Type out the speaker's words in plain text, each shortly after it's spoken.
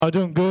I'm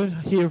doing good.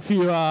 Hear a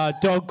few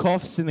dog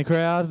coughs in the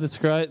crowd. That's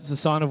great. It's a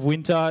sign of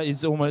winter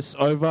is almost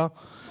over.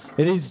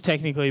 It is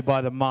technically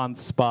by the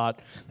months, but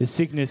the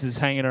sickness is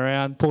hanging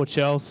around. Poor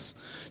Chels.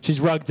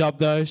 She's rugged up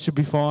though. Should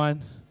be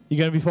fine. You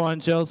going to be fine,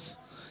 Chels?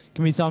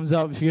 Give me a thumbs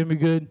up if you're going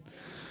to be good.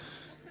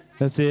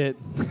 That's it.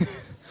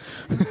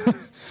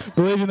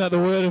 Believing that the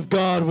word of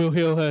God will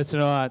heal her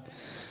tonight.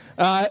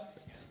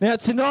 Now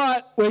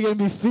tonight we're going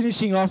to be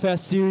finishing off our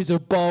series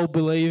of Bold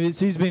Believers.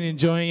 Who's been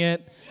enjoying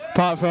it?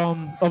 Apart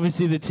from,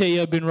 obviously, the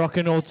tee I've been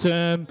rocking all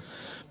term.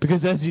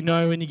 Because as you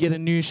know, when you get a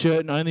new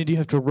shirt, not only do you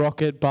have to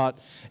rock it, but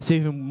it's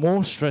even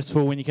more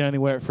stressful when you can only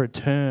wear it for a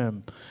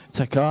term. It's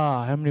like,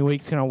 how many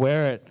weeks can I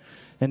wear it?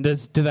 And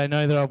do they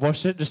know that I've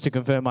washed it? Just to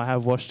confirm, I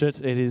have washed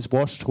it. It is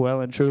washed well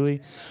and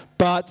truly.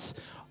 But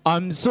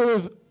I'm sort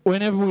of,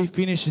 whenever we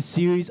finish a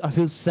series, I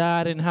feel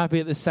sad and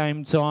happy at the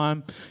same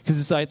time because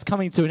it's like it's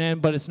coming to an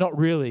end, but it's not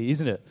really,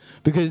 isn't it?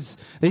 Because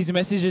these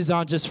messages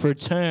aren't just for a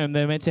term.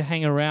 They're meant to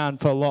hang around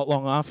for a lot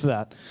long after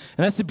that.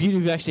 And that's the beauty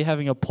of actually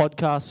having a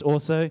podcast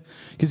also,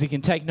 because you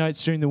can take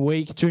notes during the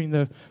week, during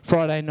the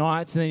Friday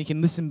nights, and then you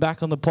can listen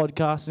back on the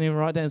podcast and even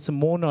write down some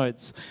more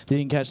notes that you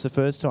didn't catch the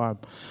first time.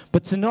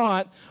 But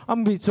tonight,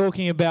 I'm going to be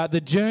talking about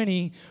the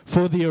journey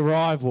for the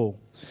arrival.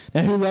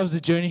 Now, who loves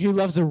a journey? Who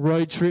loves a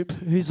road trip?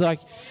 Who's like...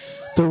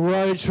 The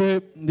road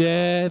trip,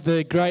 yeah,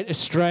 the great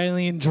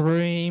Australian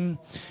dream.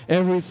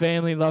 Every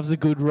family loves a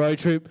good road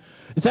trip.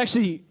 It's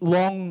actually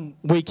long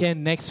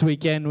weekend next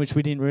weekend, which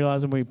we didn't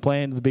realise when we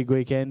planned the big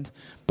weekend.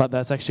 But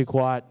that's actually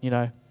quite,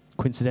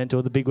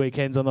 coincidental. The big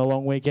weekend's on the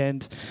long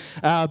weekend.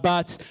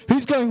 But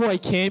who's going away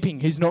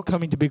camping? Who's not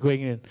coming to big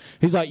weekend?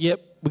 Who's like,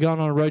 yep, we're going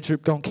on a road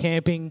trip, going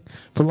camping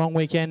for long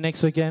weekend,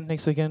 next weekend?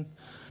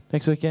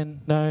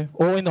 No.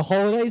 Or in the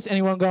holidays,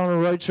 anyone going on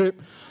a road trip?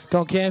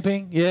 Going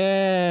camping?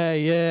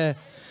 Yeah.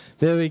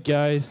 There we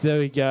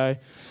go.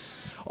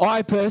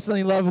 I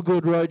personally love a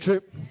good road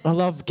trip. I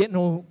love getting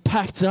all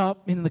packed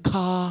up in the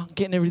car,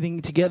 getting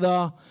everything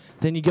together.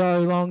 Then you go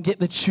along, get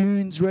the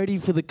tunes ready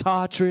for the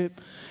car trip.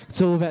 It's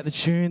all about the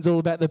tunes, all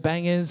about the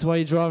bangers while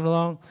you're driving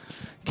along.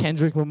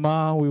 Kendrick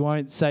Lamar, we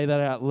won't say that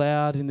out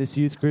loud in this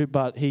youth group,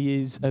 but he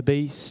is a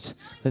beast.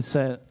 Let's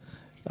say it.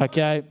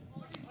 Okay.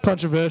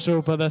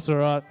 Controversial, but that's all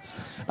right.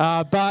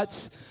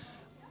 But...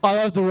 I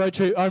love the road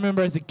trip. I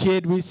remember as a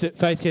kid,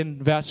 Faith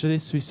can vouch for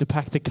this, we used to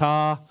pack the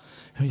car.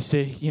 We used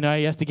to, you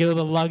have to get all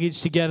the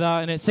luggage together.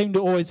 And it seemed to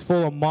always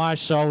fall on my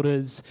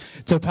shoulders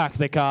to pack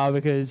the car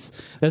because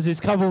there's this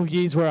couple of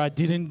years where I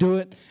didn't do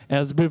it. And it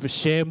was a bit of a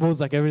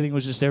shambles, like everything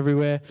was just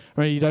everywhere.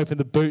 I mean, you'd open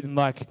the boot and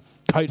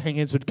coat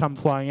hangers would come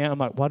flying out. I'm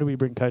like, why do we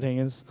bring coat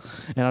hangers?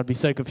 And I'd be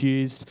so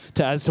confused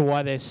as to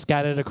why they're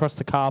scattered across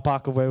the car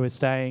park of where we're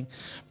staying.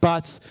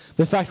 But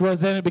the fact was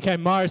then it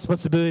became my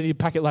responsibility to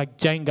pack it like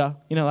Jenga,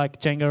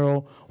 like Jenga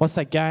or what's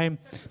that game?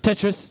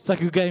 Tetris. It's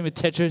like a game of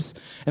Tetris.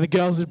 And the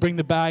girls would bring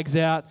the bags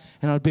out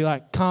and I'd be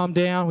like, calm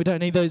down. We don't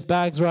need those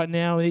bags right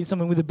now. We need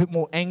something with a bit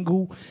more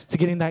angle to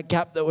get in that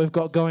gap that we've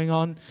got going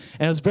on.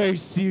 And it was very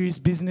serious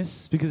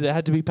business because it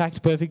had to be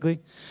packed perfectly.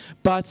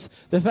 But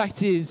the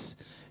fact is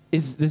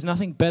there's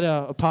nothing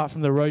better apart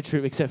from the road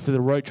trip except for the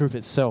road trip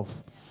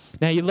itself.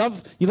 Now, you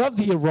love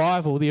the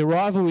arrival. The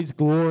arrival is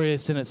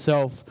glorious in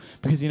itself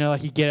because, you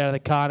get out of the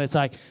car and it's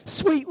like,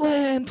 sweet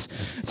land.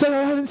 So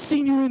I haven't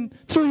seen you in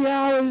 3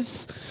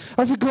 hours.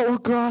 I forgot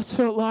what grass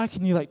felt like.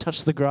 And you,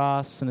 touch the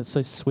grass and it's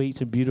so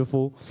sweet and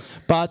beautiful.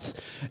 But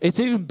it's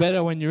even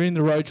better when you're in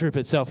the road trip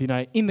itself,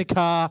 in the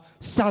car,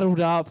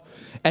 saddled up.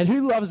 And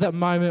who loves that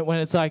moment when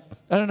it's like,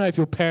 I don't know if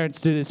your parents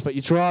do this, but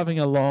you're driving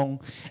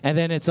along and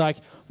then it's like,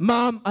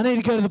 Mum, I need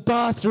to go to the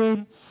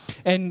bathroom.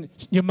 And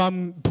your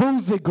mum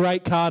pulls the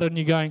great card on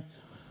you going,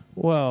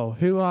 well,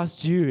 who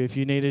asked you if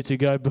you needed to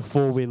go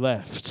before we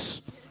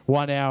left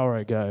 1 hour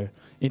ago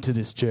into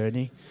this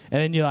journey? And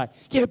then you're like,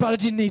 yeah, but I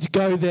didn't need to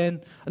go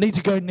then. I need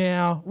to go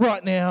now,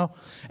 right now.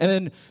 And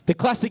then the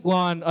classic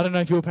line, I don't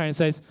know if your parents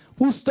says,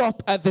 we'll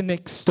stop at the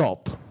next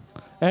stop.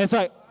 And it's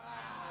like,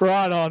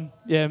 right on.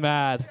 Yeah,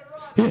 mad.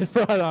 Yeah,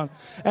 right on.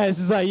 And it's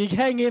just like, you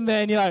hang in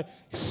there and you're like,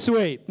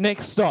 sweet,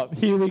 next stop,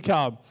 here we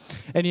come.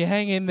 And you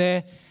hang in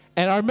there.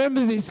 And I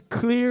remember this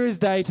clear as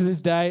day to this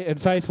day, and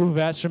Faith will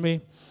vouch for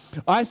me.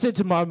 I said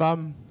to my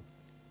mum,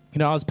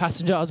 I was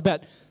passenger, I was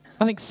about,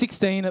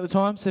 16 at the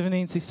time,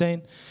 17,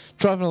 16,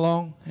 driving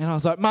along. And I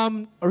was like,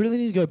 Mum, I really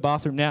need to go to the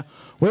bathroom now.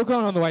 We're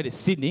going on the way to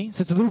Sydney,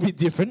 so it's a little bit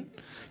different.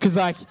 Because,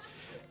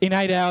 in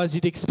 8 hours,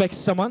 you'd expect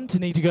someone to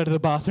need to go to the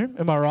bathroom.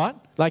 Am I right?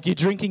 You're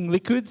drinking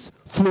liquids,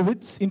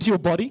 fluids into your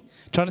body,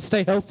 trying to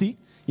stay healthy.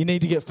 You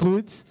need to get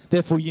fluids.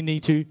 Therefore, you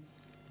need to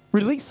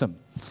release them.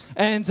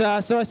 And so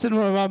I said to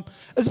my mum,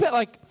 it was about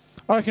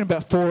I reckon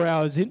about 4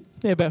 hours in.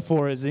 Yeah, about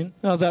 4 hours in.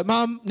 And I was like,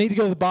 Mum, need to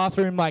go to the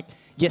bathroom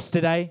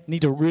yesterday.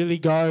 Need to really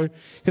go.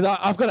 Because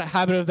I've got a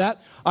habit of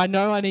that. I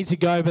know I need to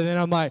go, but then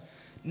I'm like,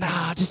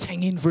 nah, just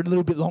hang in for a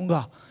little bit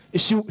longer.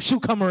 She'll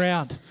come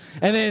around.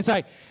 And then it's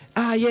like,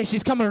 yeah,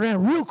 she's coming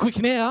around real quick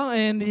now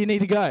and you need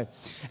to go.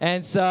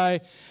 And so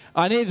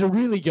I needed to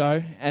really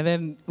go. And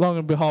then, long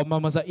and behold,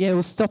 Mum was like, yeah,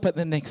 we'll stop at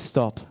the next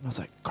stop. And I was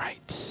like,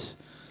 great.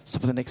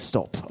 stop at the next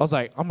stop. I was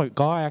like, I'm a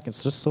guy, I can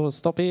just sort of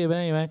stop here, but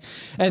anyway.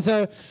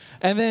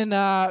 And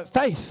then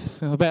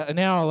Faith, about an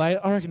hour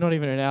later, I reckon not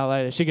even an hour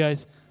later, she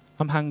goes,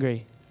 I'm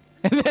hungry.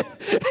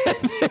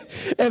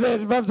 And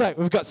then Mum's like,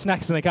 we've got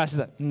snacks in the car. She's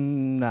like,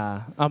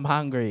 nah, I'm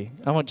hungry.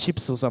 I want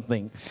chips or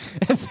something.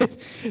 And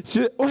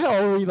then how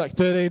old were you? Like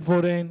 13,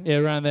 14? Yeah,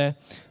 around there.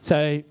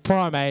 So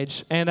prime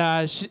age. And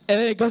then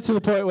it got to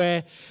the point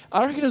where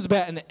I reckon it was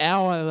about an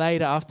hour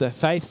later after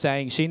Faith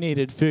saying she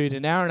needed food,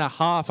 an hour and a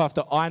half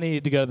after I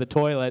needed to go to the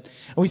toilet,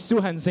 and we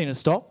still hadn't seen her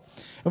stop.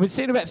 And we'd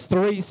seen about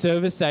 3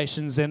 service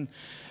stations, and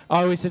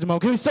I always said to Mum,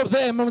 can we stop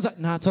there? And Mum was like,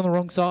 nah, it's on the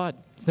wrong side.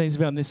 It needs to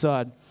be on this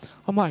side.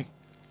 I'm like,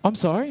 I'm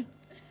sorry?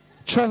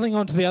 Travelling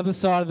onto the other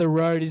side of the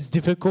road is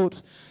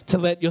difficult to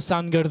let your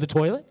son go to the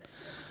toilet?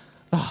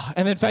 Oh,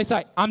 and then Faith's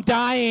like, I'm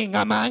dying,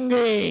 I'm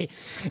hungry,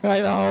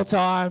 like the whole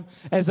time.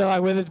 And so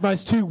like we're the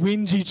most 2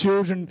 whingy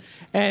children.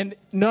 And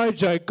no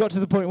joke, got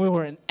to the point where we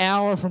were an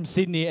hour from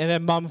Sydney and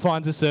then Mum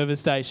finds a service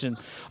station.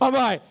 I'm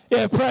like,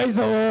 yeah, praise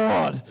the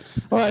Lord.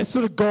 I'm like, it's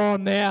sort of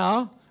gone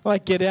now. I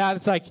like get out.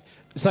 It's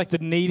like the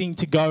needing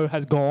to go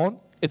has gone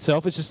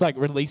itself. It's just like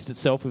released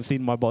itself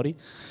within my body.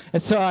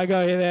 And so I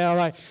go in there, I'm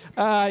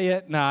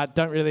like,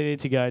 don't really need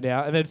to go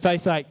now. And then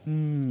Faith's like,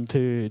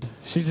 pooed.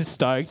 She's just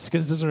stoked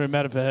because it doesn't really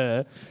matter for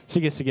her. She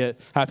gets to get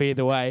happy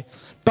either way.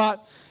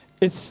 But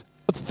it's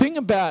the thing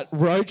about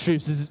road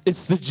trips is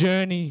it's the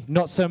journey,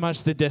 not so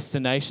much the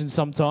destination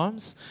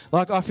sometimes.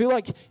 Like I feel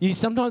like you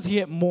sometimes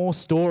get more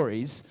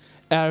stories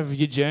out of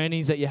your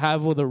journeys that you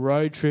have or the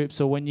road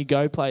trips or when you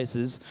go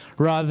places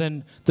rather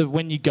than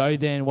when you go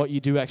there and what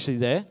you do actually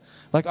there.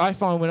 Like I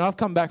find when I've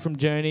come back from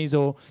journeys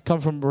or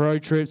come from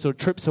road trips or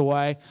trips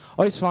away, I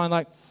always find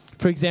like,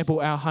 for example,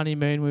 our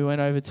honeymoon, we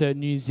went over to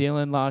New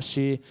Zealand last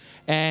year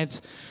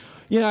and,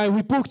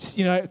 we booked,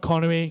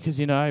 economy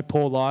because,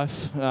 poor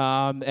life.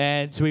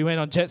 And so we went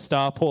on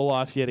Jetstar, poor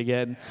life yet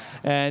again.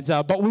 And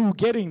but we were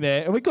getting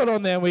there and we got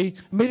on there and we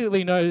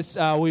immediately noticed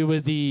we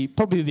were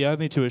probably the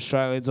only 2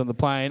 Australians on the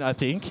plane, I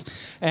think.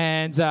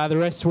 And the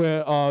rest were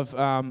of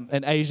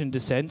an Asian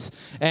descent.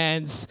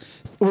 And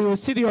we were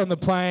sitting on the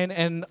plane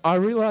and I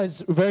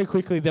realised very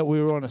quickly that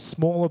we were on a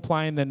smaller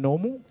plane than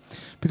normal.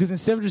 Because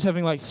instead of just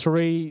having like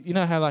 3, you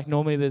know how like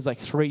normally there's like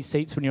 3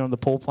 seats when you're on the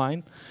pool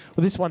plane?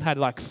 Well, this one had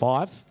like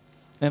 5.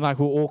 And like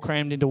we're all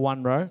crammed into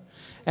one row.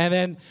 And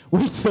then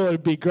we thought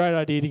it'd be a great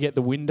idea to get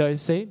the window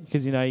seat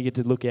because, you get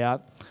to look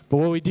out. But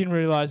what we didn't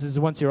realise is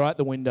once you're at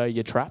the window,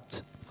 you're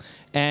trapped.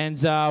 And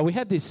we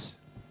had this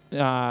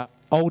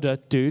older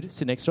dude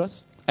sit next to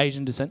us,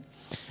 Asian descent.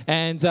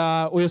 And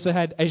we also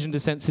had Asian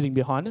descent sitting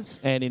behind us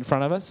and in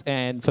front of us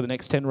and for the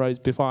next 10 rows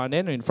behind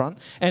and in front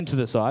and to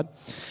the side.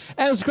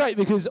 And it was great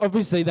because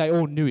obviously they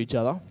all knew each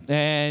other.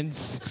 And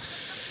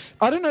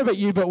I don't know about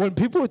you, but when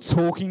people are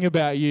talking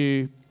about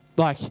you,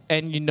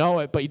 and you know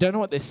it, but you don't know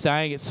what they're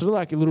saying, it's sort of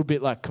like a little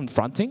bit like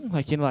confronting.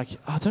 Like,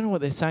 I don't know what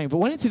they're saying. But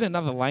when it's in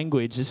another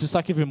language, it's just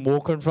like even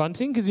more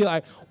confronting because you're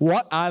like,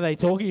 what are they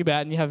talking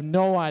about? And you have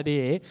no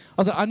idea. I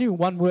was like, I knew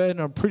one word and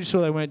I'm pretty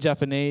sure they weren't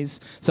Japanese.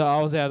 So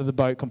I was out of the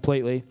boat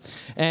completely.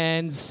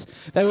 And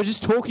they were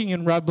just talking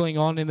and rubbling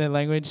on in their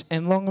language.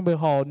 And long and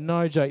behold,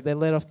 no joke, they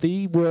let off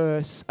the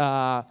worst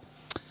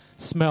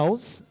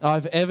smells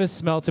I've ever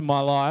smelt in my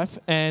life,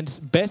 and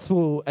Beth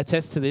will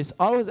attest to this.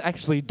 I was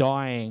actually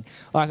dying.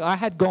 Like I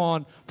had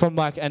gone from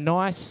like a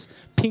nice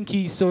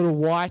pinky sort of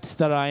white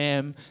that I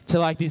am to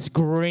like this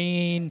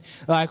green,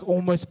 like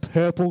almost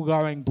purple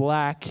going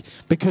black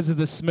because of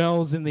the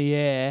smells in the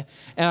air.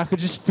 And I could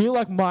just feel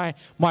like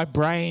my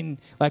brain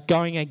like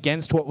going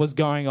against what was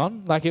going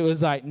on. Like it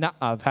was like, nah,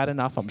 I've had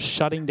enough. I'm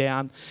shutting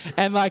down.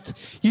 And like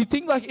you'd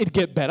think like it'd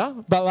get better,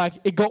 but like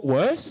it got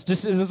worse.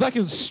 Just it was like it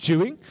was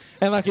stewing.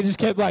 And like it just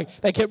kept like,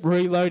 they kept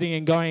reloading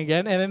and going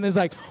again. And then there's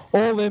like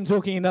all them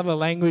talking another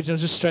language and it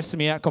was just stressing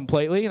me out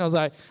completely. And I was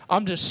like,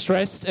 I'm just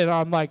stressed and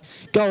I'm like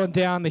going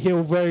down the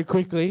hill very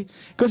quickly.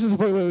 Got to the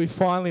point where we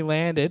finally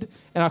landed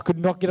and I could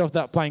not get off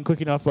that plane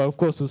quick enough, but of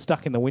course I was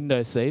stuck in the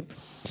window seat.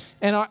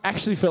 And I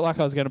actually felt like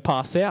I was going to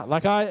pass out.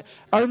 Like I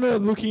remember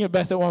looking at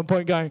Beth at one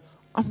point going,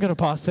 I'm going to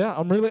pass out.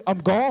 I'm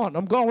gone.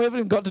 We haven't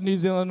even got to New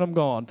Zealand. I'm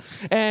gone.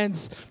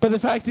 But the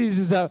fact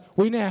is that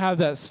we now have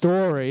that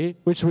story,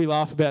 which we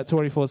laugh about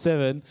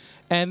 24/7,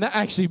 and that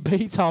actually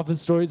beats half the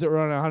stories that were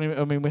on our honeymoon.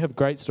 I mean, we have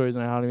great stories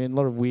on our honeymoon, a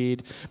lot of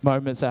weird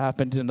moments that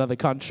happened in another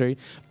country.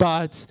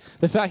 But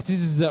the fact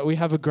is that we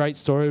have a great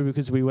story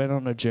because we went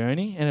on a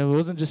journey, and it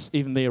wasn't just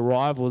even the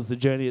arrival, it was the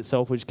journey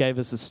itself which gave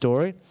us a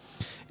story.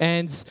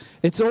 And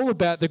it's all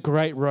about the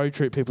great road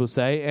trip, people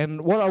say.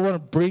 And what I want to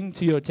bring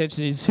to your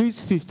attention is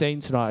who's 15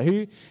 tonight?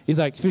 Who is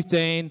like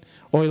 15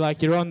 or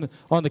like you're on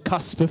the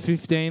cusp of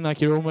 15, like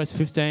you're almost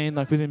 15,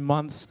 like within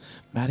months?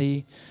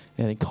 Maddie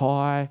and then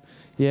Kai.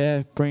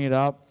 Yeah, bring it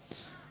up.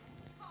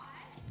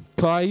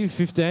 Kai, are you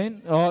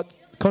 15? Oh, it's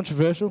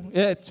controversial.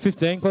 Yeah, it's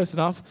 15, close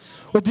enough.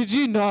 Well, did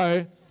you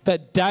know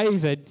that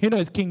David, who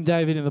knows King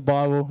David in the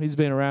Bible? He's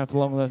been around for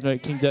long enough to know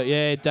King David.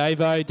 Yeah,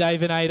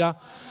 Davinator.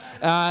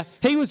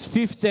 He was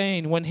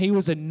 15 when he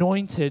was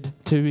anointed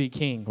to be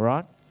king,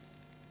 right?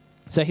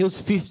 So he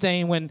was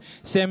 15 when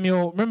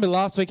Samuel, remember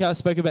last week I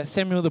spoke about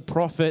Samuel the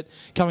prophet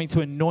coming to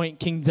anoint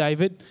King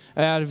David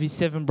out of his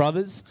 7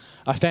 brothers.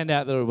 I found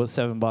out that it was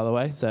 7, by the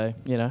way, so,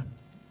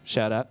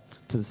 shout out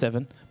to the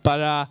 7.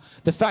 But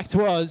the fact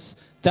was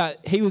that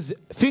he was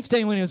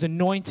 15 when he was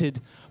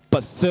anointed,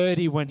 but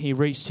 30 when he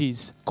reached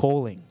his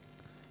calling.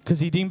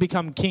 Because he didn't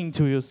become king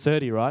till he was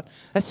 30, right?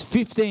 That's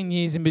 15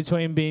 years in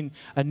between being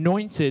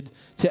anointed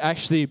to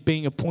actually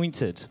being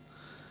appointed.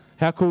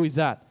 How cool is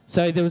that?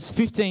 So there was a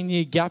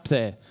 15-year gap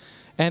there.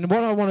 And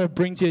what I want to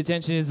bring to your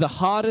attention is the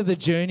harder the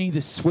journey,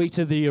 the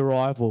sweeter the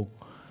arrival.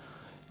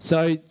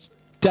 So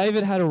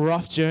David had a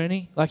rough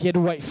journey. Like he had to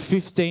wait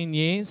 15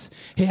 years.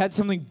 He had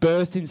something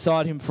birthed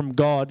inside him from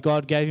God.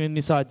 God gave him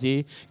this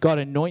idea. God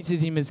anointed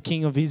him as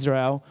king of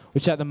Israel,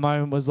 which at the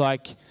moment was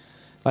like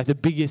the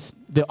biggest,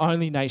 the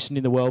only nation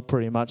in the world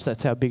pretty much.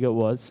 That's how big it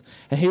was.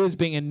 And he was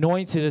being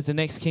anointed as the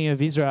next king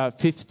of Israel at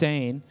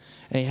 15,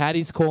 and he had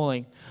his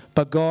calling.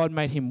 But God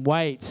made him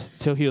wait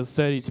till he was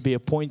 30 to be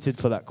appointed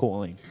for that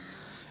calling.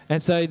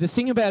 And so the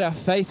thing about our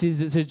faith is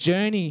it's a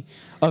journey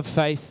of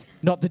faith,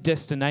 not the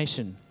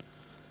destination.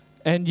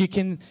 And you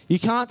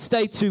can't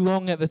stay too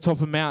long at the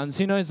top of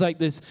mountains. It's like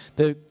this,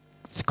 the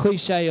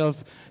cliche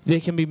of there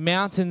can be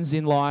mountains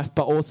in life,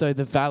 but also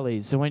the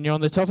valleys. So when you're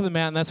on the top of the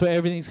mountain, that's where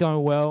everything's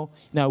going well.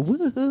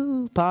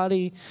 Woohoo,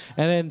 party.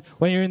 And then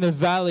when you're in the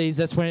valleys,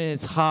 that's when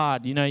it's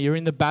hard. You're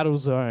in the battle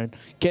zone,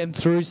 getting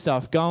through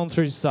stuff, going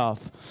through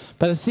stuff.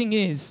 But the thing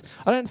is,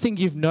 I don't think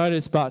you've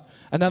noticed, but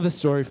another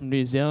story from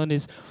New Zealand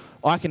is,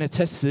 I can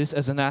attest to this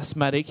as an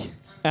asthmatic.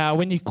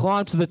 When you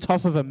climb to the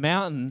top of a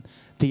mountain,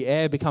 the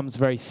air becomes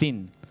very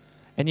thin.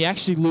 And you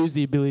actually lose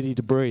the ability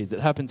to breathe.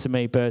 It happened to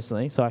me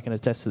personally, so I can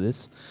attest to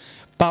this.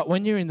 But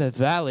when you're in the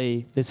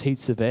valley, there's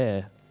heaps of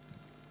air.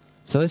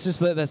 So let's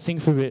just let that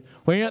sink for a bit.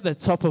 When you're at the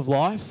top of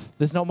life,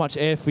 there's not much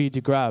air for you to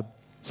grab.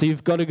 So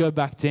you've got to go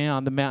back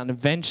down the mountain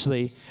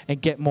eventually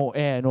and get more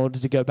air in order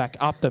to go back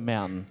up the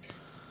mountain.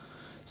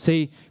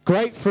 See,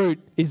 great fruit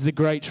is the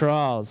great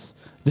trials,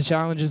 the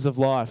challenges of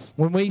life.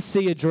 When we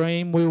see a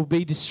dream, we will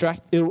be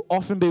distracted. It will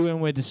often be when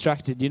we're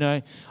distracted.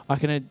 I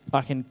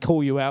can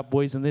call you out,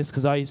 boys, on this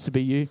because I used to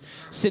be you.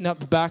 Sitting up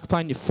the back,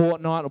 playing your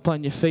Fortnite or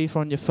playing your FIFA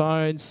on your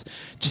phones,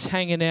 just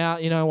hanging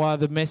out, while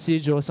the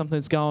message or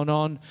something's going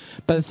on.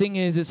 But the thing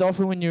is, it's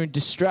often when you're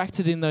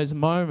distracted in those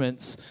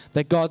moments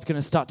that God's going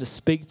to start to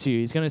speak to you.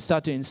 He's going to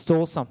start to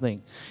install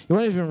something. You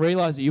won't even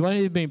realize it. You won't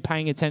even be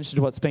paying attention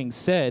to what's being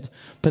said,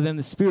 but then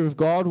the Spirit of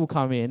God will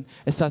come in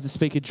and start to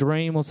speak a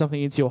dream or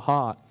something into your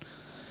heart.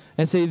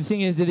 And see, the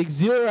thing is, it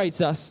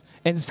exhilarates us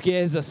and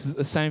scares us at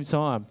the same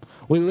time.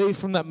 We leave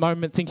from that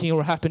moment thinking it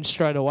will happen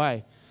straight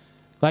away.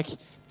 Like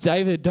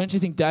David, don't you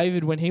think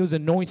David, when he was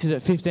anointed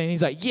at 15,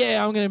 he's like,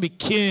 yeah, I'm going to be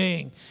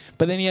king.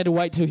 But then he had to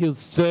wait till he was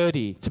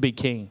 30 to be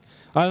king.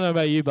 I don't know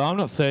about you, but I'm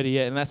not 30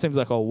 yet, and that seems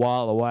like a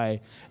while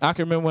away. I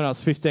can remember when I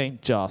was 15,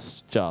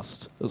 just. It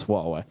was a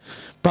while away.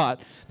 But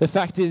the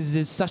fact is,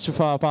 it's such a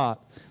far apart.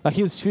 Like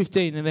he was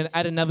 15 and then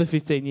add another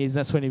 15 years and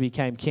that's when he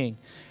became king.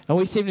 And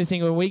we seem to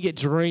think when we get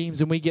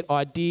dreams and we get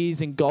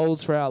ideas and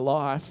goals for our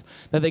life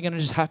that they're going to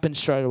just happen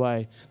straight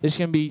away. They're just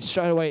going to be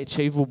straight away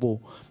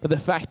achievable. But the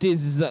fact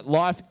is that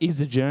life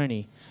is a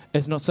journey.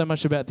 It's not so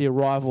much about the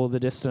arrival or the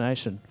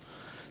destination.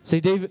 See,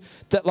 David,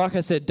 like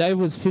I said, David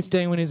was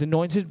 15 when he was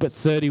anointed, but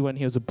 30 when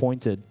he was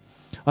appointed.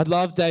 I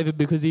love David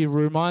because he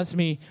reminds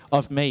me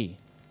of me,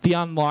 the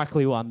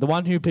unlikely one, the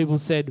one who people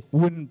said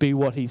wouldn't be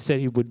what he said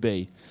he would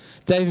be.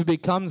 David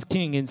becomes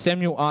king, and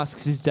Samuel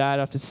asks his dad,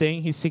 after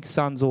seeing his 6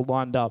 sons all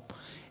lined up,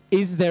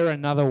 is there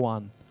another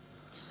one?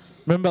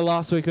 Remember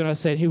last week when I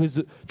said he was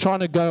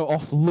trying to go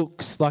off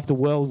looks like the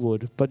world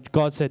would, but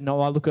God said,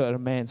 no, I look at a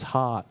man's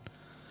heart.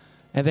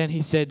 And then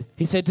he said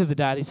to the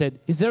dad,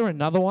 is there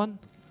another one?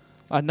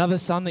 Another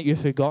son that you've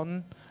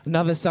forgotten?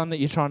 Another son that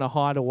you're trying to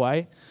hide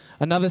away?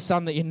 Another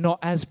son that you're not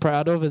as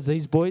proud of as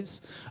these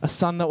boys? A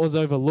son that was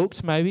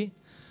overlooked maybe?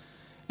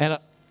 And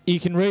you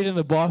can read in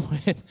the Bible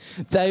when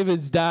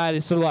David's dad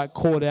is sort of like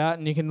caught out,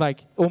 and you can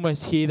like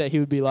almost hear that he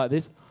would be like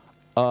this.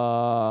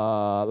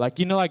 Like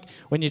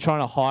when you're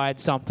trying to hide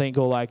something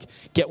or like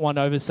get one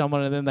over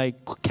someone and then they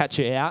catch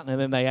you out and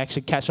then they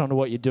actually catch on to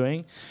what you're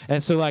doing.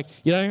 And so like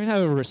you don't even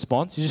have a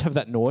response. You just have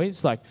that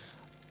noise like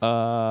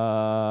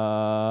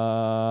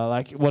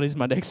what is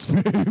my next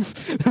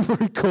move?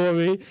 Record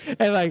me.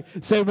 And like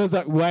Samuel's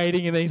like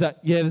waiting and then he's like,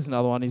 yeah, there's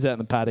another one. He's out in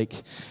the paddock.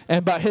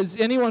 But has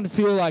anyone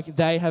feel like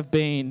they have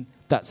been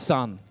that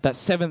son, that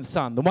 7th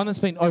son, the one that's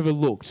been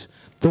overlooked,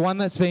 the one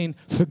that's been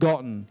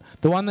forgotten,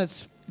 the one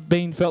that's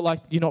been felt like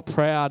you're not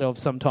proud of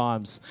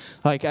sometimes?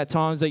 Like at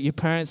times that your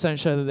parents don't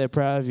show that they're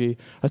proud of you,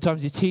 at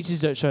times your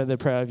teachers don't show they're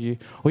proud of you,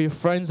 or your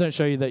friends don't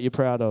show you that you're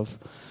proud of.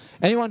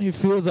 Anyone who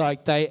feels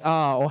like they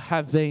are or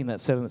have been that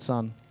 7th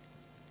son.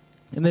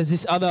 And there's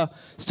this other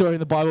story in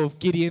the Bible of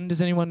Gideon.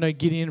 Does anyone know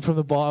Gideon from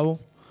the Bible?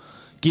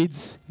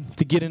 Gids,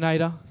 the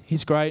Gideonator.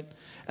 He's great.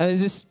 And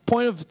there's this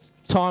point of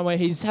time where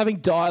he's having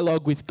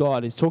dialogue with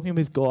God. He's talking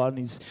with God and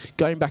he's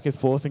going back and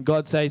forth. And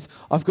God says,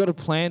 I've got a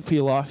plan for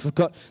your life. I've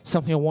got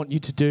something I want you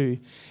to do.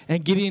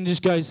 And Gideon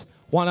just goes,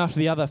 one after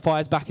the other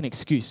fires back an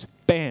excuse.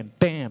 Bam,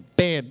 bam,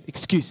 bam,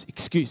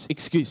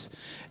 excuse.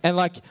 And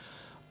like,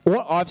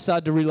 what I've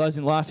started to realize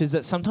in life is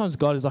that sometimes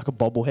God is like a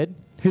bobblehead.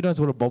 Who knows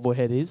what a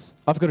bobblehead is?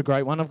 I've got a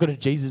great one. I've got a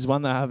Jesus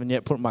one that I haven't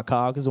yet put in my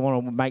car because I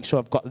want to make sure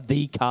I've got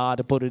the car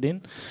to put it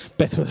in.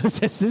 Beth with the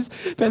testers.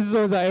 Beth is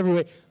always like every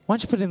week, why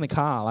don't you put it in the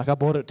car? Like, I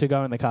bought it to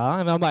go in the car.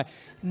 And I'm like,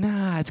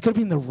 nah, it's got to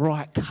be in the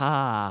right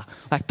car.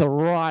 Like, the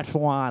right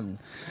one.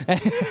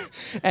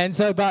 And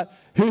so, but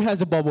who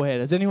has a bobblehead?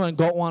 Has anyone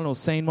got one or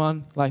seen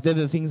one? Like, they're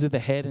the things with the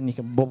head and you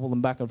can bobble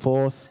them back and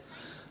forth.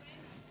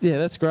 Yeah,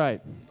 that's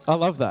great. I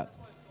love that.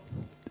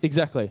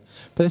 Exactly.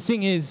 But the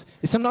thing is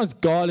sometimes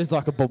God is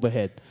like a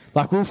bobblehead.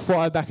 Like, we'll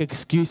fire back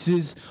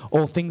excuses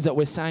or things that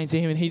we're saying to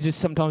him, and he just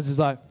sometimes is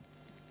like,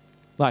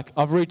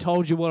 I've already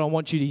told you what I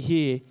want you to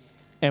hear,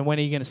 and when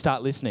are you going to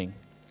start listening?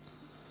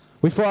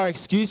 We fire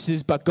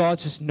excuses, but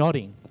God's just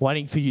nodding,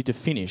 waiting for you to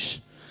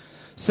finish.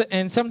 So,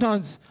 and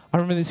sometimes, I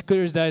remember this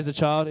clear as day as a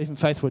child, even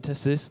Faith would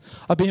test this.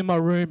 I'd be in my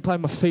room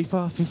playing my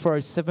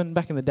FIFA 07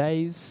 back in the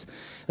days.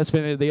 That's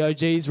when the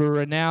OGs were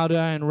Ronaldo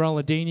and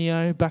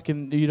Ronaldinho. Back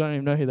in, you don't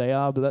even know who they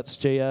are, but that's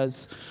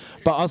Giaz.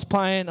 But I was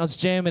playing, I was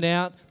jamming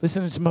out,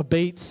 listening to my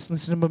beats,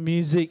 listening to my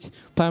music,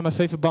 playing my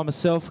FIFA by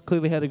myself.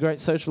 Clearly had a great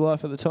social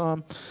life at the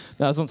time.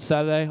 Now, I was on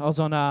Saturday. I was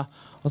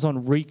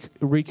on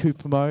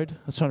recoup mode.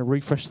 I was trying to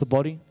refresh the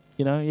body.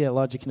 You know, yeah,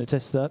 Elijah can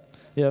attest to that.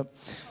 Yeah.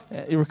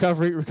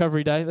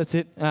 Recovery day, that's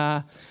it.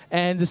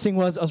 And the thing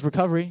was, I was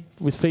recovery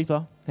with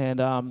FIFA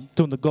and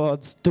doing the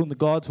God's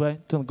way,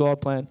 doing the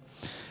God plan.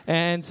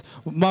 And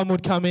Mum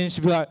would come in and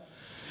she'd be like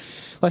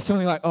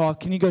something like, oh,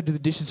 can you go do the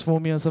dishes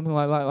for me or something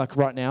like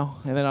right now?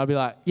 And then I'd be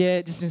like,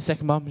 yeah, just in a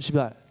second, Mum. And she'd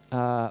be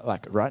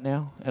like right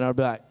now? And I'd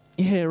be like,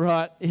 yeah,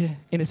 right, yeah,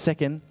 in a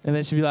second. And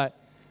then she'd be like,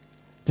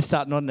 just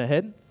start nodding her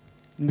head.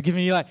 And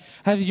giving you like,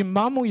 have your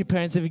mum or your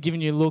parents ever given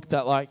you a look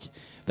that like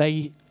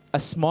they are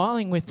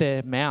smiling with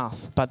their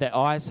mouth, but their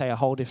eyes say a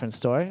whole different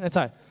story? And it's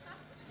like,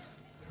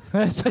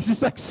 it's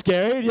just like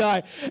scary. And you're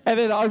like, and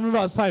then I remember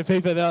I was playing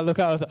FIFA, and then I look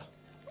up, I was like,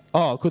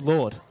 oh, good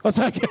Lord. I was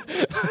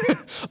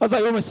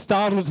like almost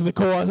startled to the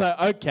core. I was like,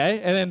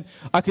 okay. And then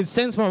I could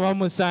sense my mum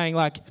was saying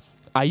like,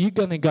 are you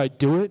going to go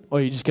do it, or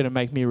are you just going to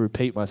make me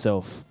repeat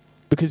myself?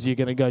 Because you're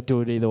going to go do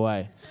it either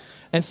way.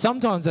 And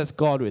sometimes that's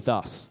God with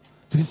us.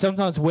 Because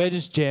sometimes we're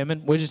just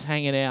jamming, we're just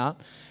hanging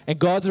out, and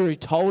God's already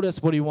told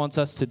us what he wants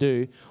us to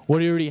do,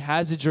 what he already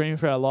has a dream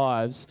for our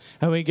lives,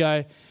 and we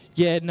go,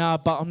 yeah, nah,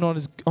 but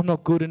I'm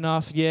not good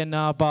enough. Yeah,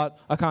 nah, but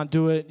I can't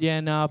do it. Yeah,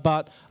 nah,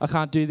 but I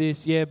can't do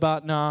this. Yeah,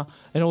 but nah,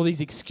 and all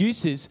these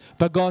excuses.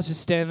 But God's just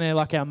standing there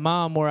like our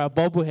mum or our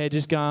bobblehead,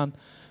 just going,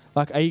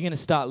 like, are you going to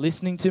start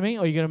listening to me,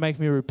 or are you going to make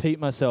me repeat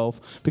myself?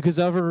 Because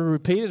I've already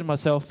repeated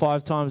myself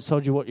 5 times,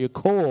 told you what you're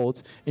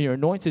called and you're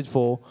anointed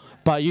for,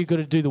 but you've got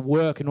to do the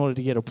work in order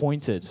to get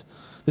appointed.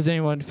 Does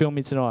anyone feel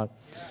me tonight?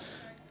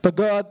 But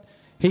God,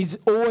 he's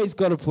always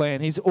got a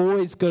plan. He's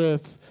always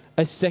got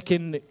a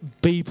second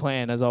B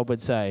plan, as I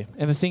would say.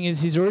 And the thing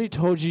is, he's already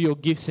told you your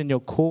gifts and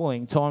your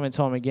calling time and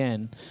time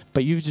again,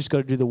 but you've just got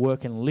to do the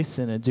work and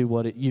listen and do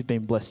what you've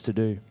been blessed to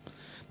do.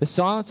 The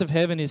silence of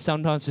heaven is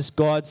sometimes just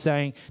God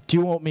saying, do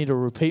you want me to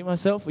repeat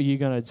myself, or are you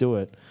going to do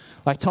it?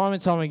 Like time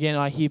and time again,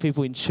 I hear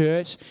people in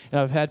church, and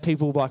I've had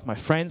people like my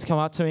friends come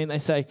up to me and they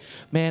say,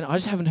 man, I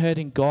just haven't heard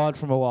in God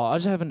from a while. I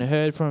just haven't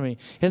heard from him.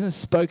 He hasn't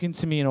spoken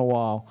to me in a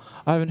while.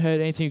 I haven't heard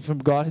anything from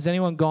God. Has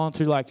anyone gone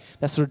through like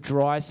that sort of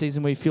dry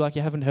season where you feel like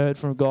you haven't heard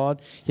from God?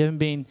 You haven't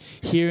been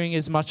hearing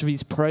as much of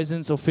his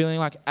presence or feeling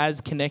like as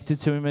connected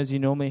to him as you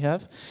normally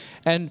have?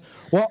 And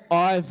what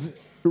I've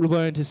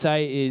learned to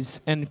say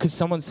is, and because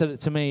someone said it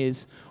to me,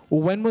 is,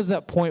 well, when was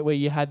that point where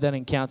you had that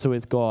encounter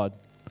with God?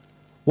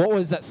 What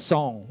was that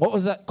song? What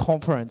was that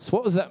conference?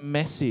 What was that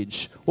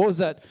message? What was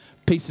that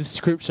piece of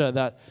scripture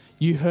that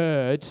you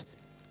heard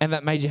and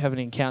that made you have an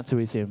encounter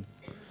with him?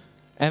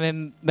 And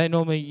then they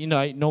normally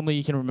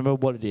you can remember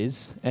what it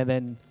is. And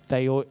then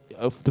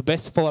the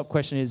best follow-up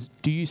question is,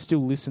 do you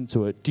still listen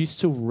to it? Do you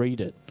still read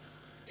it?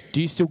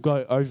 Do you still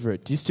go over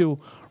it? Do you still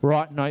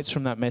write notes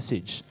from that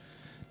message?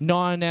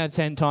 9 out of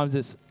 10 times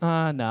it's,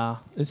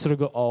 it's sort of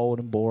got old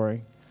and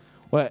boring.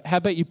 Well, how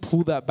about you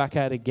pull that back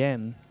out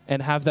again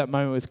and have that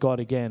moment with God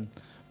again?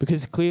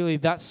 Because clearly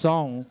that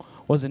song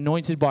was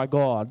anointed by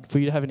God for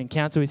you to have an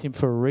encounter with him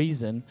for a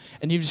reason,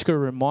 and you've just got to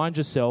remind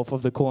yourself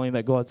of the calling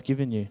that God's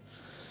given you.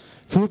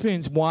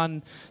 Philippians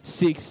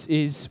 1:6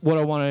 is what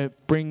I want to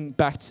bring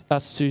back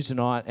us to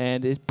tonight,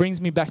 and it brings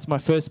me back to my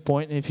first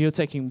point. And if you're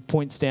taking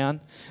points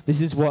down,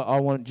 this is what I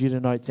want you to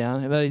note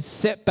down, and that is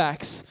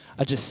setbacks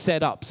are just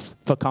setups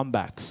for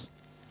comebacks.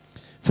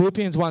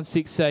 Philippians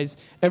 1:6 says,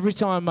 every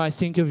time I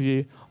think of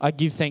you, I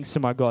give thanks to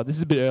my God. This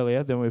is a bit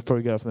earlier than we've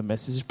probably got off the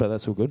message, but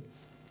that's all good.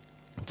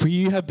 For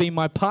you have been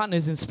my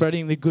partners in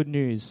spreading the good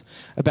news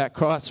about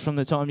Christ from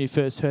the time you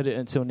first heard it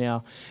until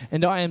now.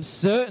 And I am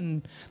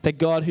certain that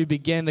God who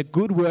began the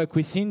good work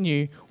within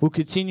you will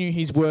continue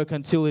his work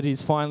until it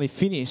is finally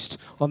finished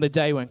on the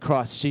day when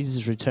Christ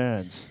Jesus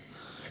returns.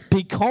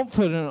 Be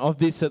confident of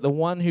this, that the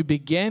one who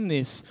began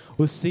this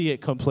will see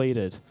it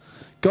completed.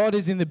 God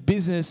is in the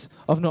business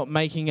of not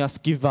making us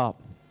give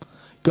up.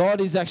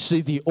 God is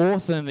actually the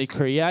author and the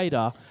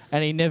creator,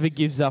 and he never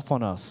gives up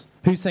on us.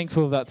 Who's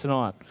thankful of that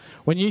tonight?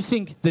 When you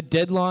think the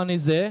deadline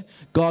is there,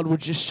 God will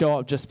just show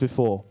up just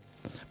before.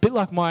 A bit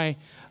like my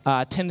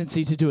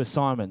tendency to do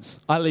assignments.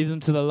 I leave them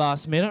to the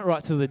last minute,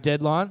 right to the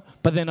deadline,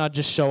 but then I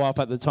just show up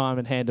at the time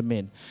and hand them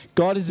in.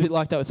 God is a bit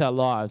like that with our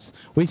lives.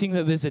 We think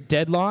that there's a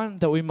deadline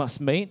that we must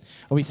meet,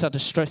 and we start to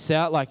stress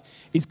out, like,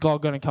 is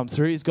God going to come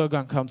through? Is God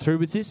going to come through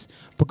with this?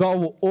 But God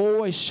will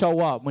always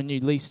show up when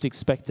you least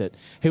expect it.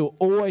 He will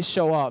always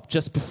show up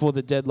just before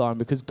the deadline,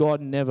 because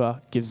God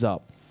never gives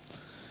up.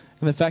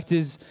 And the fact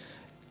is,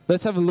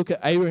 let's have a look at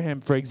Abraham,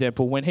 for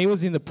example. When he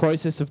was in the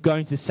process of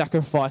going to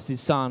sacrifice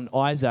his son,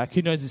 Isaac,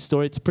 who knows the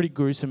story? It's a pretty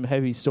gruesome,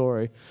 heavy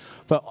story.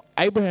 But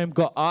Abraham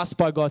got asked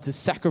by God to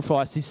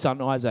sacrifice his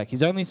son, Isaac,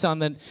 his only son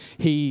that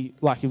he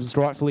was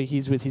rightfully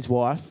his with his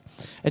wife.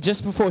 And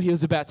just before he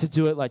was about to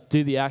do it,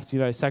 do the act,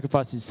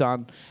 sacrifice his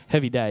son,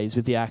 heavy days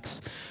with the axe,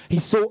 he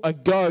saw a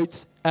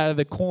goat out of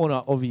the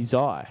corner of his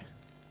eye.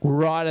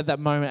 Right at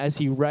that moment, as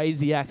he raised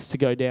the axe to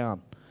go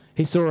down,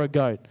 he saw a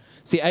goat.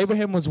 See,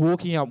 Abraham was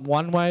walking up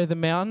one way of the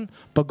mountain,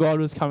 but God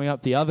was coming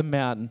up the other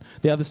mountain,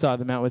 the other side of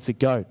the mountain with the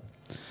goat.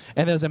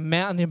 And there was a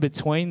mountain in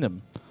between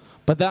them.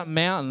 But that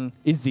mountain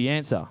is the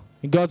answer.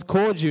 And God's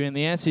called you, and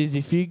the answer is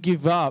if you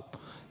give up,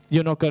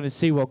 you're not going to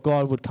see what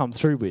God would come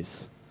through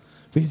with.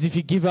 Because if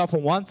you give up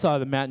on one side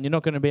of the mountain, you're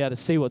not going to be able to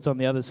see what's on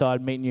the other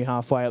side meeting you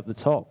halfway up the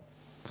top.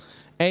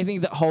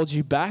 Anything that holds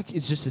you back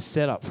is just a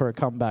setup for a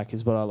comeback,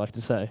 is what I like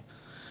to say.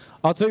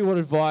 I'll tell you what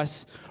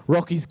advice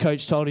Rocky's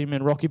coach told him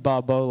in Rocky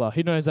Balboa.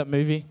 Who knows that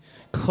movie?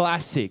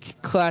 Classic.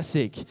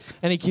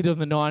 Any kid of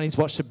the 90s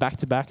watched it back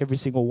to back, every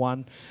single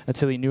one,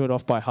 until he knew it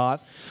off by heart.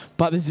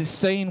 But there's this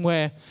scene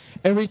where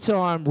every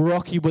time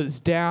Rocky was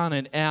down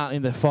and out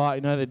in the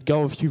fight, they'd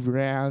go a few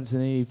rounds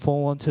and then he'd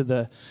fall onto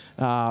the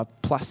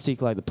plastic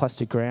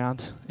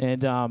ground.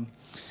 And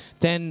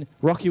then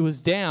Rocky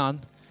was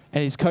down,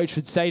 and his coach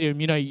would say to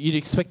him, you'd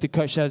expect the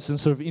coach to have some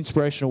sort of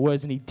inspirational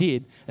words, and he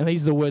did. And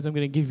these are the words I'm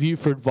going to give you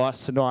for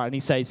advice tonight. And he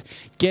says,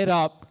 get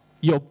up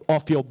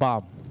off your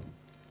bum.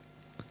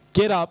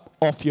 Get up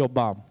off your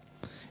bum.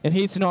 And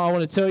here tonight I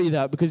want to tell you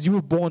that because you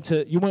weren't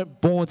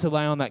born to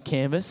lay on that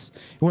canvas.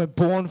 You weren't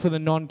born for the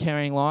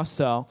non-carrying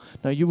lifestyle.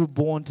 No, you were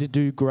born to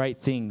do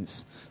great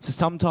things. So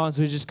sometimes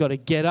we just got to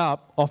get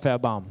up off our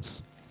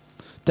bums.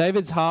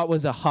 David's heart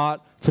was a heart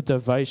for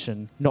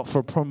devotion, not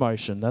for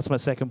promotion. That's my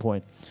second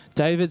point.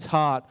 David's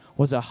heart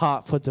was a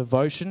heart for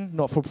devotion,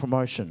 not for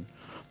promotion.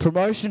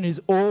 Promotion is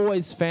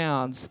always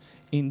found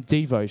in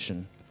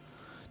devotion.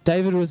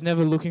 David was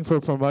never looking for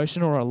a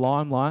promotion or a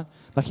limelight.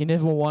 He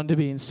never wanted to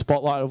be in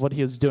spotlight of what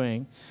he was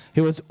doing.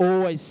 He was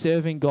always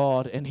serving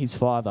God and his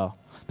Father.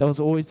 That was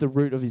always the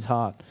root of his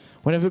heart.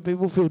 Whenever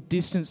people feel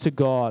distance to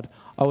God,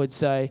 I would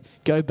say,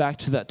 go back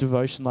to that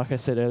devotion, like I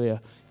said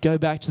earlier. Go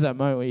back to that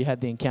moment where you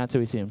had the encounter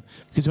with him.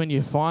 Because when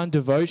you find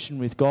devotion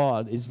with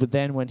God, is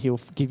then when he'll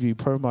give you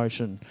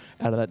promotion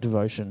out of that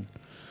devotion.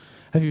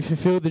 Have you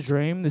fulfilled the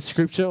dream, the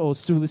scripture, or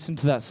still listen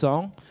to that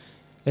song?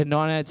 At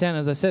 9 out of 10,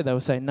 as I said, they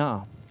will say,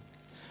 nah.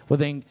 Well,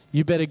 then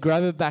you better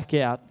grab it back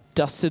out,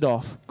 dust it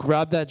off,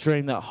 grab that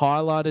dream, that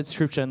highlighted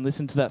scripture, and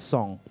listen to that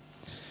song.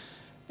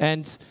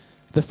 And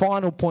the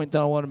final point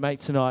that I want to make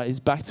tonight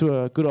is back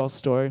to a good old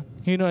story.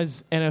 Who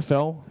knows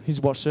NFL? Who's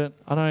watched it?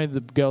 I know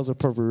the girls are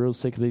probably real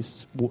sick of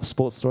these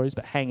sports stories,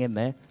 but hang in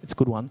there. It's a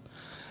good one.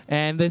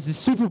 And there's this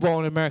Super Bowl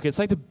in America. It's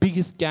like the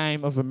biggest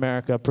game of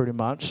America, pretty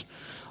much.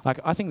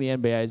 I think the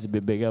NBA is a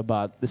bit bigger,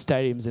 but the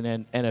stadiums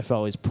in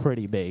NFL is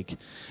pretty big.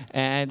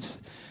 And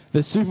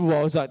the Super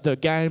Bowl is like the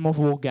game of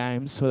all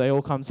games where they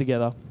all come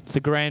together. It's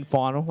the grand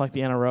final, like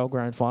the NRL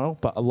grand final,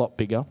 but a lot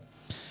bigger.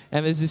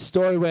 And there's this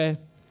story where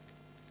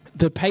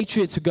the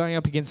Patriots were going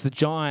up against the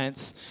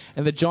Giants,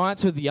 and the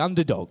Giants were the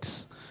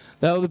underdogs.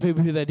 They were the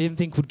people who they didn't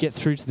think would get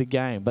through to the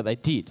game, but they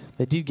did.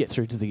 They did get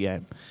through to the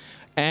game.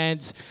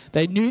 And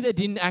they knew they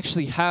didn't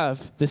actually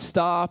have the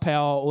star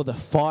power or the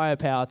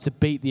firepower to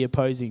beat the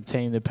opposing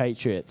team, the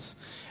Patriots.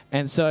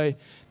 And so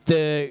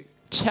the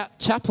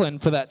chaplain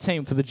for that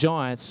team, for the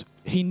Giants,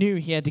 he knew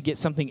he had to get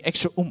something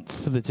extra oomph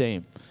for the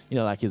team.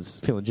 Like he's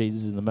feeling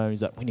Jesus in the moment.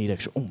 He's like, we need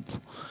extra oomph.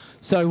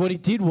 So what he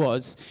did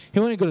was he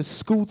went and got a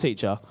school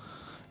teacher.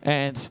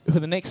 And for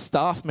the next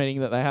staff meeting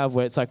that they have,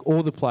 where it's like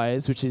all the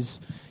players, which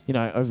is,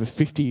 over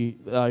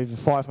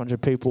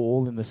 500 people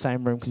all in the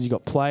same room, because you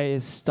got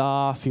players,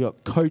 staff, you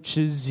got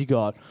coaches, you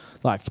got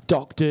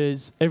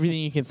doctors, everything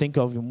you can think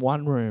of in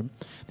one room.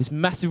 This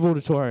massive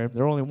auditorium,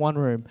 they're all in one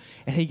room,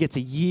 and he gets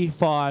a year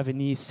 5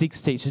 and year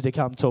 6 teacher to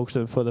come talk to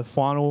them for the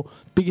final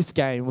biggest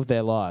game of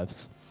their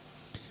lives,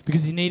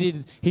 because he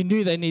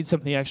knew they needed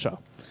something extra,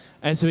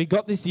 and so he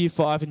got this year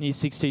 5 and year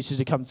 6 teacher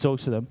to come talk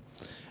to them.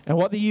 And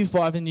what the Year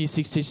 5 and Year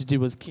 6 teacher did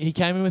was he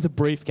came in with a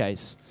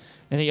briefcase.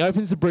 And he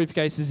opens the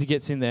briefcase as he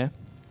gets in there.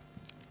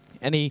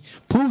 And he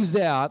pulls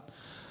out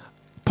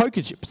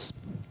poker chips.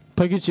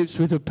 Poker chips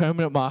with a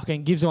permanent marker,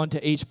 and gives one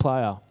to each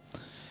player.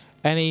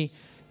 And he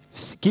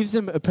gives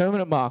them a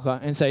permanent marker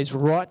and says,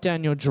 write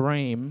down your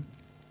dream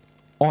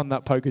on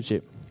that poker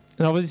chip.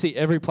 And obviously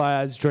every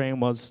player's dream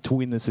was to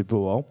win the Super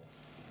Bowl.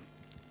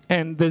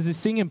 And there's this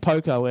thing in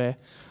poker where,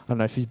 I don't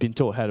know if you've been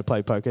taught how to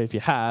play poker. If you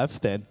have,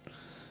 then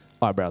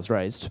eyebrows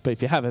raised. But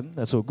if you haven't,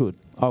 that's all good.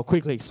 I'll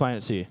quickly explain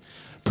it to you.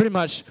 Pretty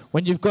much,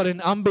 when you've got an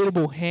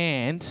unbeatable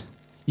hand,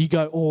 you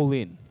go all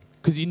in.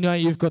 Because you know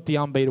you've got the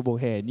unbeatable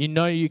hand. You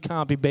know you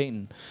can't be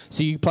beaten.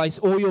 So you place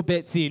all your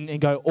bets in and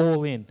go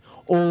all in.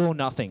 All or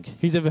nothing.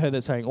 Who's ever heard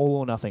that saying, all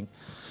or nothing?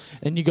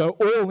 And you go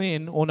all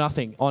in or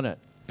nothing on it.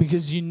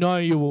 Because you know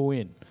you will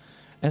win.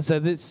 And so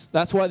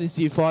that's why this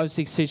year 5,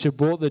 6 teacher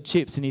brought the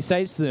chips. And he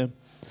says to them,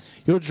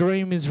 your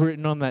dream is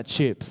written on that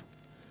chip.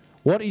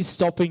 What is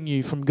stopping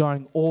you from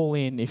going all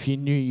in if you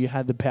knew you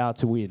had the power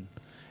to win?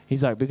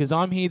 He's like, because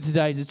I'm here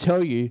today to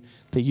tell you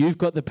that you've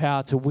got the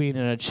power to win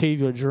and achieve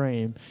your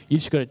dream.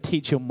 You've just got to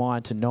teach your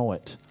mind to know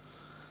it.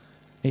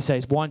 He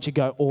says, why don't you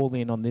go all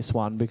in on this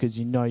one because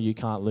you know you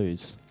can't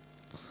lose.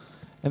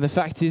 And the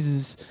fact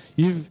is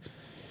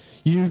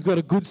you've got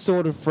a good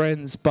sort of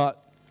friends, but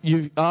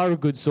you are a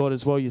good sort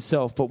as well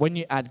yourself. But when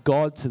you add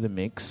God to the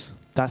mix,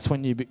 that's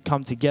when you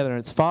come together. And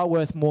it's far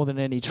worth more than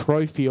any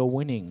trophy or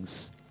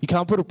winnings. You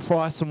can't put a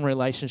price on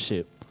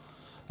relationship.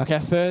 Like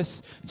our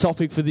first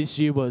topic for this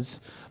year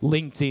was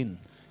LinkedIn.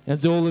 And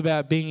it's all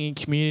about being in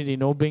community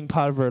and all being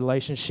part of a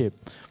relationship.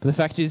 But the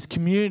fact is,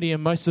 community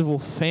and most of all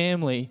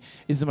family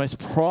is the most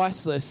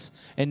priceless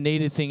and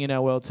needed thing in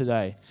our world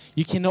today.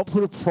 You cannot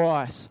put a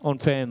price on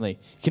family.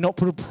 You cannot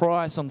put a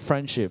price on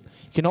friendship.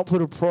 You cannot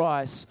put a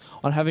price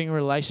on having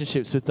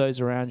relationships with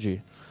those around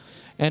you.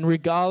 And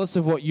regardless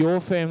of what your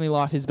family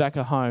life is back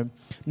at home,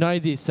 know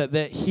this,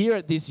 that here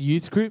at this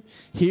youth group,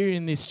 here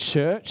in this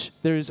church,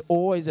 there is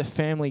always a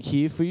family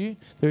here for you.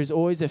 There is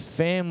always a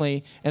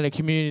family and a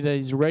community that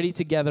is ready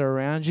to gather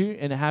around you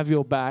and have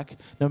your back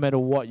no matter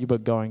what you're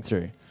going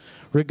through.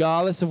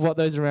 Regardless of what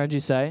those around you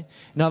say.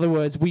 In other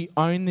words, we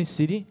own this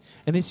city,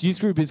 and this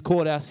youth group is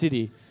called Our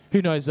City.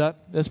 Who knows that?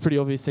 That's a pretty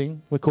obvious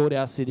thing. We're called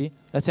Our City.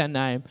 That's our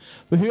name.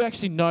 But who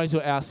actually knows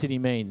what Our City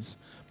means?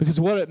 Because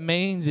what it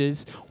means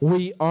is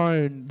we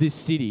own this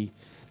city.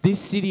 This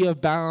city of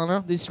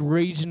Ballina, this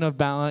region of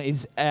Ballina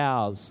is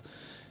ours.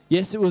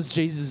 Yes, it was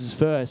Jesus'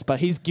 first, but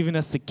he's given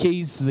us the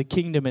keys to the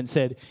kingdom and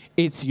said,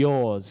 it's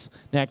yours.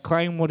 Now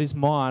claim what is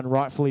mine,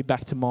 rightfully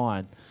back to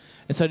mine.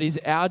 And so it is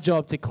our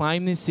job to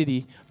claim this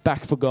city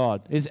back for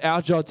God. It is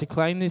our job to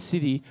claim this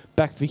city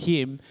back for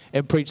him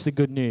and preach the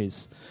good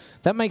news.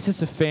 That makes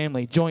us a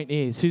family, joint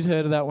heirs. Who's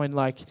heard of that when,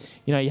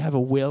 you have a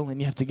will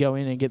and you have to go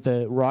in and get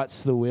the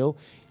rights to the will?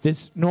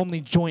 There's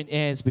normally joint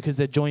heirs because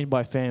they're joined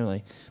by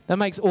family. That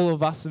makes all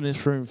of us in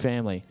this room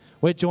family.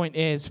 We're joint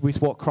heirs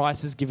with what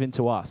Christ has given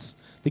to us,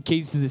 the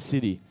keys to the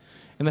city.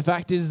 And the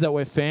fact is that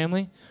we're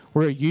family.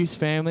 We're a youth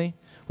family.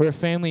 We're a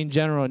family in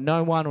general, and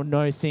no one or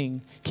no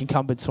thing can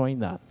come between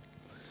that.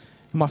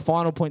 And my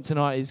final point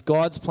tonight is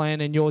God's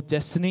plan and your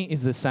destiny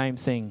is the same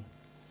thing.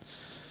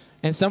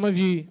 And some of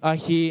you are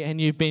here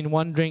and you've been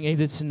wondering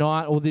either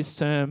tonight or this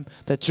term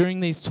that during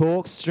these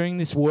talks, during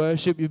this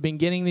worship, you've been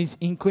getting these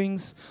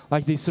inklings,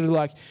 like these sort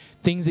of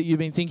things that you've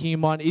been thinking in your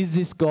mind. Is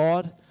this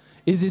God?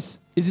 Is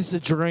this a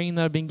dream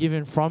that I've been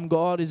given from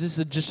God? Is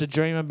this just a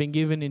dream I've been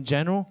given in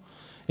general?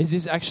 Is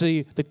this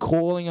actually the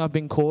calling I've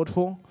been called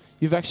for?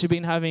 You've actually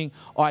been having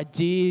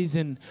ideas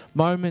and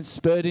moments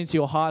spurred into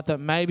your heart that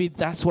maybe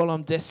that's what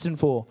I'm destined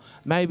for.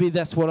 Maybe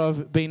that's what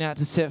I've been out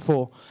to set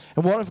for.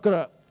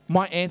 And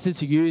my answer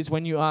to you is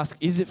when you ask,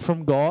 is it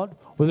from God?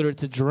 Whether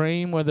it's a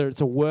dream, whether it's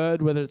a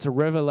word, whether it's a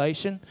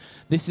revelation,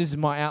 this is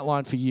my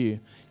outline for you.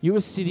 You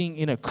are sitting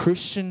in a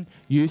Christian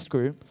youth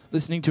group,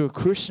 listening to a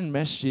Christian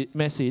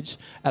message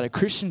at a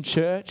Christian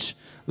church,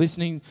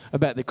 listening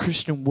about the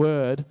Christian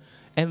word,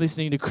 and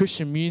listening to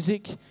Christian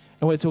music,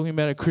 and we're talking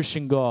about a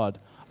Christian God.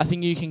 I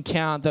think you can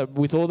count that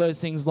with all those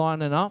things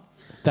lining up,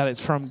 that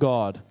it's from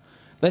God.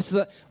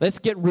 Let's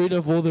get rid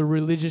of all the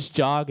religious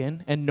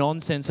jargon and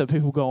nonsense that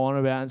people go on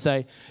about and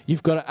say,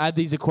 you've got to add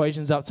these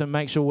equations up to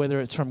make sure whether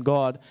it's from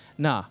God.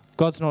 Nah,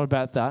 God's not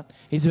about that.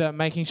 He's about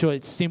making sure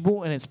it's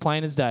simple and it's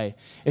plain as day.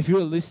 If you're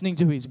listening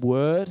to his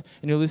word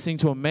and you're listening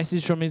to a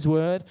message from his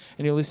word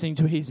and you're listening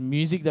to his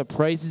music that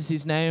praises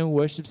his name and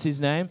worships his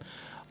name,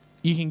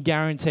 you can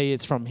guarantee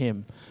it's from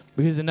him.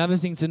 Because another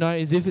thing to note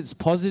is if it's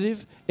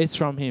positive, it's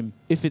from him.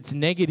 If it's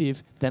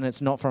negative, then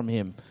it's not from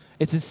him.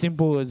 It's as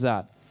simple as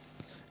that.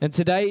 And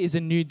today is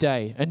a new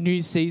day, a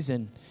new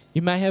season.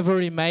 You may have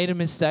already made a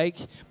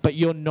mistake, but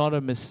you're not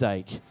a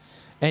mistake.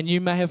 And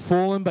you may have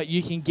fallen, but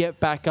you can get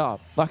back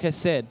up. Like I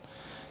said,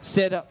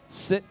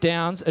 set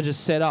downs are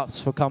just set ups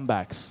for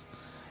comebacks.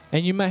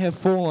 And you may have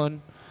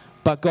fallen,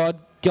 but God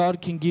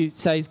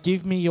says,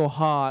 give me your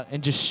heart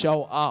and just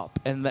show up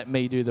and let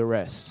me do the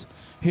rest.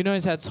 Who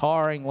knows how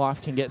tiring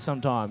life can get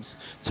sometimes?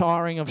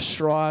 Tiring of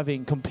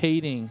striving,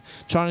 competing,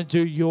 trying to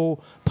do your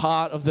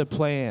part of the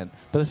plan.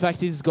 But the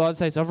fact is, God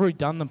says, I've already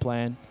done the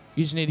plan.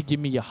 You just need to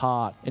give me your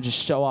heart and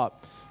just show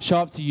up. Show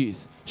up to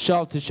youth.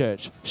 Show up to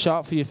church. Show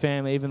up for your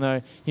family, even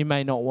though you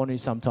may not want to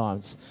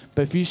sometimes.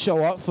 But if you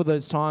show up for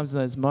those times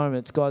and those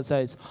moments, God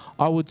says,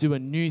 I will do a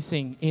new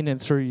thing in and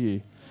through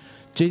you.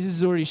 Jesus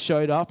has already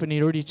showed up and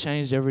he already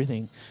changed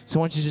everything. So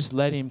why don't you just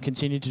let him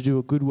continue to do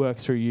a good work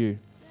through you?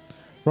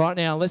 right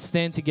now, let's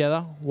stand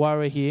together while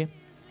we're here.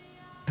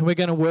 And we're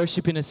going to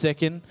worship in a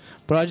second.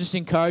 But I just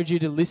encourage you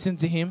to listen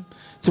to him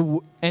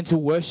and to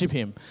worship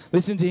him.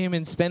 Listen to him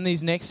and spend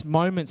these next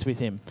moments with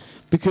him.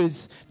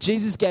 Because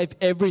Jesus gave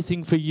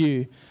everything for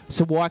you.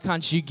 So why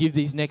can't you give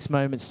these next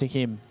moments to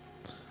him?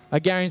 I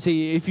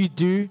guarantee you, if you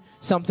do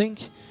something,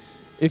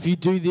 if you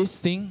do this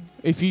thing,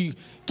 if you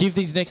give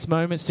these next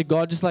moments to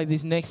God, just like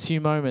these next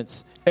few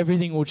moments,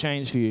 everything will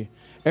change for you.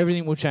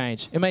 Everything will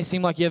change. It may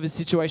seem like you have a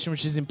situation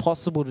which is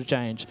impossible to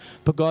change,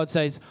 but God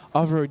says,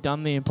 I've already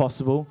done the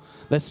impossible.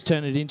 Let's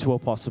turn it into a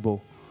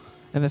possible.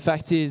 And the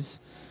fact is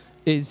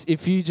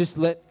if you just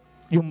let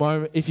your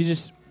moment, if you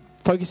just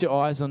focus your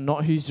eyes on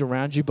not who's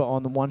around you, but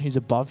on the one who's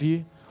above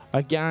you,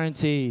 I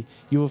guarantee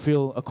you will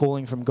feel a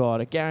calling from God.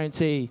 I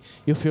guarantee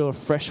you'll feel a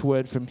fresh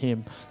word from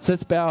him. So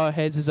let's bow our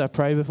heads as I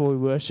pray before we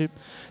worship.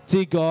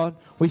 Dear God,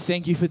 we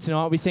thank you for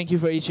tonight. We thank you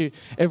for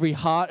every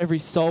heart, every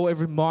soul,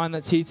 every mind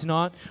that's here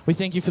tonight. We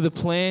thank you for the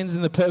plans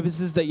and the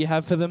purposes that you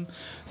have for them.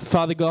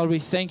 Father God, we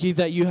thank you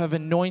that you have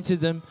anointed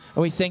them,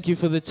 and we thank you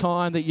for the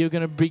time that you're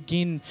going to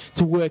begin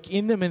to work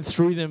in them and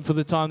through them for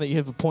the time that you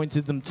have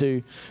appointed them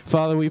to.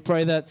 Father, we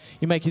pray that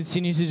you may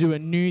continue to do a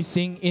new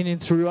thing in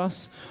and through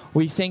us.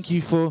 We thank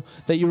you for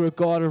that you're a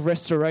God of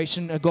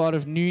restoration, a God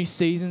of new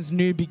seasons,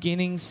 new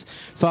beginnings.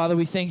 Father,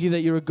 we thank you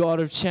that you're a God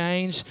of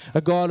change,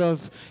 a God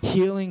of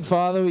healing.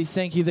 Father, we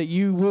thank you that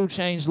you will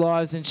change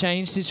lives and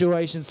change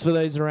situations for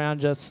those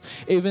around us,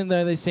 even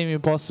though they seem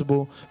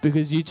impossible,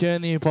 because you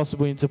turn the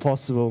impossible into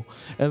possible.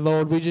 And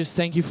Lord, we just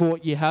thank you for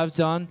what you have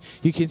done,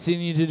 you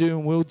continue to do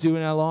and will do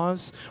in our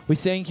lives. We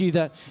thank you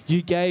that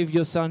you gave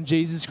your Son,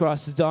 Jesus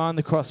Christ, to die on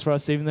the cross for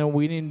us, even though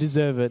we didn't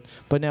deserve it,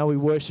 but now we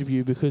worship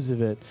you because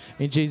of it.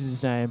 In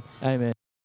Jesus' name, amen.